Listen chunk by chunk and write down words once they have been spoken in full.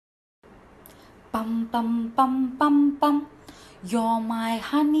Pum pum pum pum pum. You're my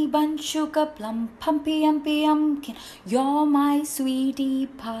honey bun, sugar plum, pumpy umpy umpkin. You're my sweetie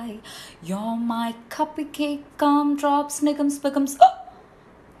pie. You're my cupcake, gumdrops, snickums, spickums. Oh!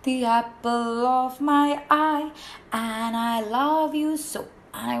 The apple of my eye, and I love you so.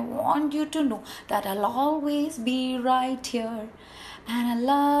 I want you to know that I'll always be right here. And I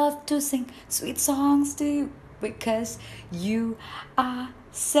love to sing sweet songs to you because you are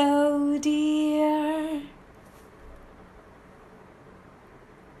so dear.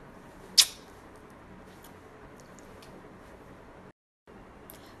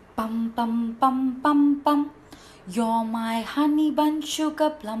 Pum pum pum pum pum. You're my honey bun, sugar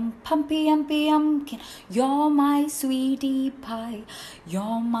plum, pumpy umpy umpkin. You're my sweetie pie.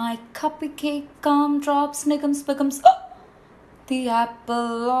 You're my cupcake, gumdrops, snickums, spickums. Oh! The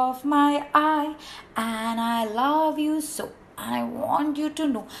apple of my eye, and I love you so. I want you to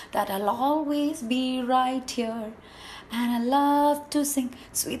know that I'll always be right here. And I love to sing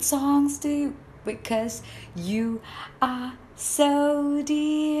sweet songs to you because you are so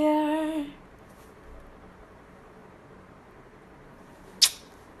dear.